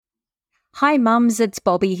Hi mums, it's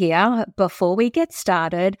Bobby here. Before we get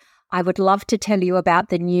started, I would love to tell you about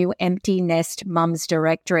the new Empty Nest Mums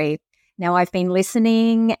Directory. Now, I've been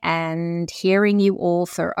listening and hearing you all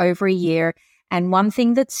for over a year, and one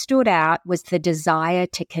thing that stood out was the desire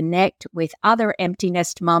to connect with other empty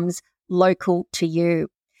nest mums local to you.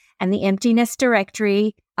 And the Empty Nest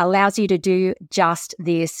Directory allows you to do just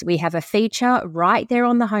this. We have a feature right there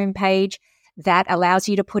on the homepage that allows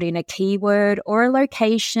you to put in a keyword or a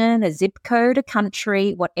location, a zip code, a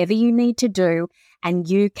country, whatever you need to do, and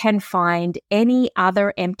you can find any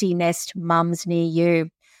other empty nest mums near you.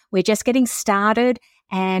 We're just getting started,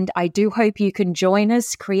 and I do hope you can join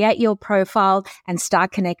us, create your profile, and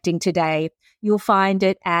start connecting today. You'll find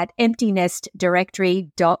it at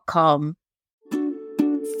emptynestdirectory.com.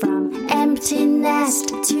 From empty nest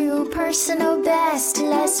to personal best,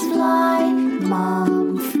 let's fly,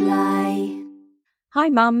 Mom Fly. Hi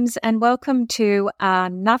mums, and welcome to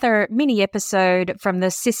another mini episode from the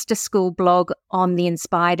Sister School blog on the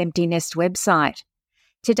Inspired Empty Nest website.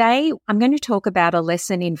 Today, I'm going to talk about a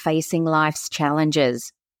lesson in facing life's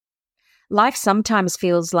challenges. Life sometimes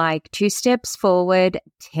feels like 2 steps forward,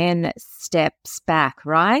 10 steps back,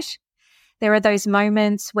 right? There are those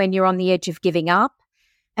moments when you're on the edge of giving up,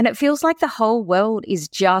 and it feels like the whole world is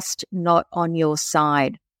just not on your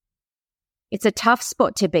side. It's a tough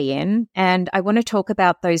spot to be in, and I want to talk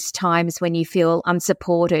about those times when you feel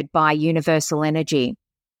unsupported by universal energy.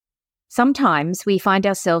 Sometimes we find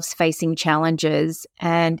ourselves facing challenges,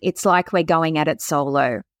 and it's like we're going at it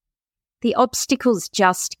solo. The obstacles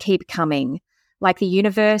just keep coming, like the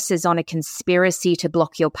universe is on a conspiracy to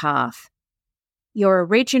block your path. Your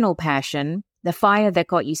original passion, the fire that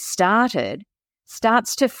got you started,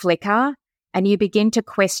 starts to flicker, and you begin to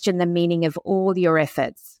question the meaning of all your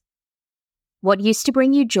efforts. What used to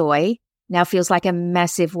bring you joy now feels like a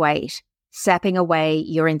massive weight, sapping away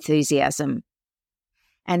your enthusiasm.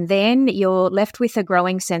 And then you're left with a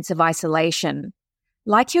growing sense of isolation,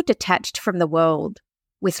 like you're detached from the world,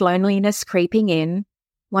 with loneliness creeping in,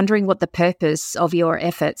 wondering what the purpose of your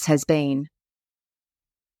efforts has been.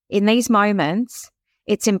 In these moments,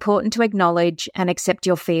 it's important to acknowledge and accept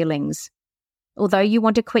your feelings. Although you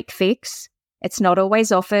want a quick fix, it's not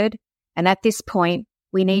always offered, and at this point,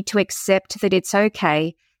 we need to accept that it's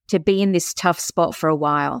okay to be in this tough spot for a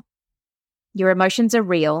while. Your emotions are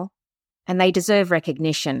real, and they deserve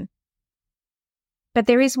recognition. But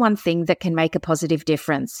there is one thing that can make a positive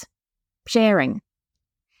difference: sharing.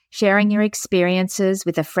 Sharing your experiences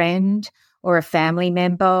with a friend or a family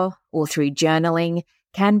member or through journaling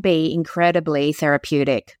can be incredibly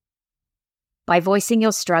therapeutic. By voicing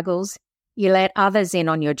your struggles, you let others in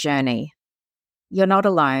on your journey. You're not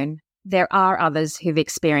alone. There are others who've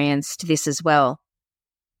experienced this as well.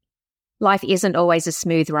 Life isn't always a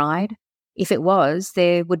smooth ride. If it was,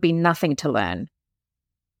 there would be nothing to learn.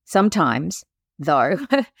 Sometimes, though,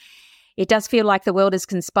 it does feel like the world is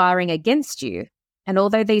conspiring against you. And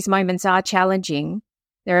although these moments are challenging,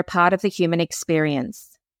 they're a part of the human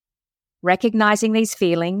experience. Recognizing these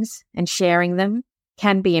feelings and sharing them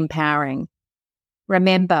can be empowering.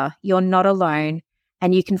 Remember, you're not alone,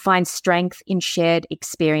 and you can find strength in shared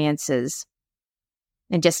experiences.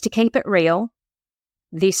 And just to keep it real,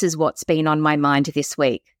 this is what's been on my mind this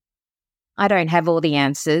week. I don't have all the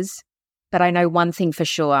answers, but I know one thing for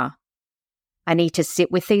sure. I need to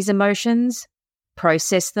sit with these emotions,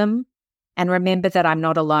 process them, and remember that I'm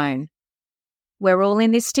not alone. We're all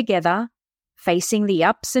in this together, facing the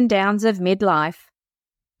ups and downs of midlife,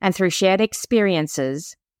 and through shared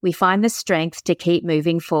experiences, we find the strength to keep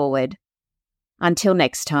moving forward. Until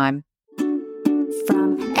next time.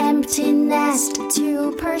 From empty nest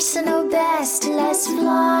to personal best, let's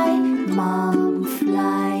fly, Mom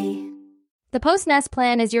Fly. The Post-Nest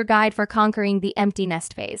Plan is your guide for conquering the empty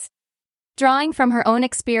nest phase. Drawing from her own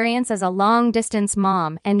experience as a long-distance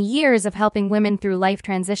mom and years of helping women through life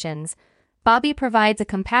transitions, Bobby provides a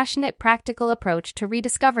compassionate, practical approach to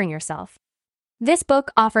rediscovering yourself. This book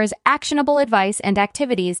offers actionable advice and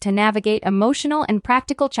activities to navigate emotional and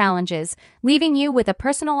practical challenges, leaving you with a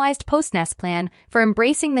personalized post-nest plan for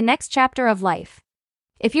embracing the next chapter of life.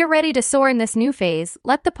 If you're ready to soar in this new phase,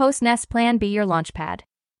 let the Post-Nest Plan be your launchpad.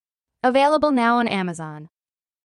 Available now on Amazon.